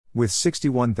With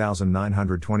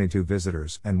 61,922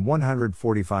 visitors and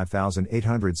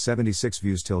 145,876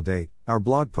 views till date, our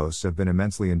blog posts have been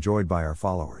immensely enjoyed by our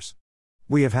followers.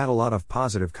 We have had a lot of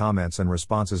positive comments and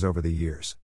responses over the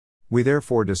years. We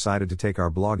therefore decided to take our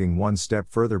blogging one step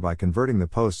further by converting the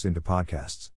posts into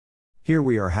podcasts. Here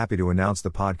we are happy to announce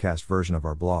the podcast version of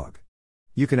our blog.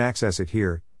 You can access it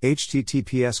here,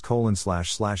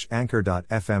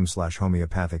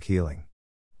 https://anchor.fm/homeopathic healing.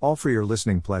 All for your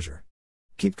listening pleasure.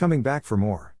 Keep coming back for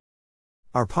more.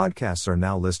 Our podcasts are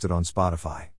now listed on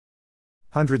Spotify.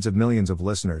 Hundreds of millions of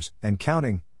listeners, and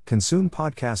counting, consume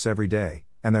podcasts every day,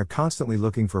 and they're constantly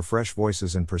looking for fresh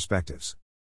voices and perspectives.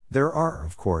 There are,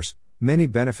 of course, many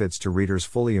benefits to readers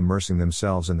fully immersing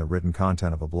themselves in the written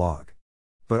content of a blog.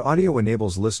 But audio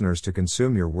enables listeners to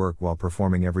consume your work while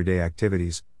performing everyday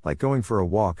activities, like going for a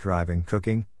walk, driving,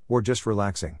 cooking, or just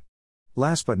relaxing.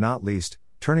 Last but not least,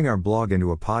 turning our blog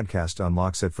into a podcast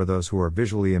unlocks it for those who are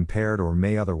visually impaired or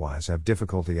may otherwise have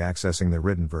difficulty accessing the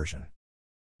written version.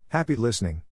 Happy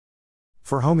listening.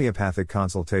 For homeopathic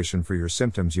consultation for your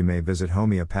symptoms, you may visit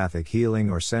Homeopathic Healing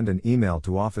or send an email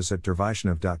to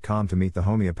office@dervaishnav.com to meet the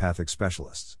homeopathic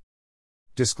specialists.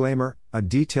 Disclaimer: a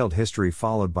detailed history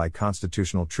followed by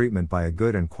constitutional treatment by a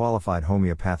good and qualified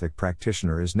homeopathic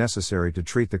practitioner is necessary to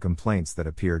treat the complaints that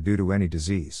appear due to any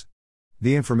disease.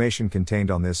 The information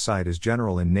contained on this site is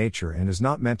general in nature and is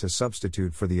not meant to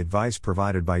substitute for the advice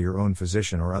provided by your own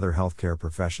physician or other healthcare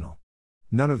professional.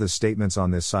 None of the statements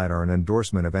on this site are an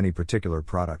endorsement of any particular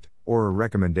product, or a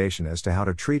recommendation as to how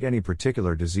to treat any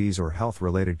particular disease or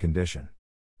health-related condition.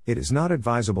 It is not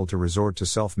advisable to resort to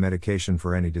self-medication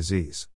for any disease.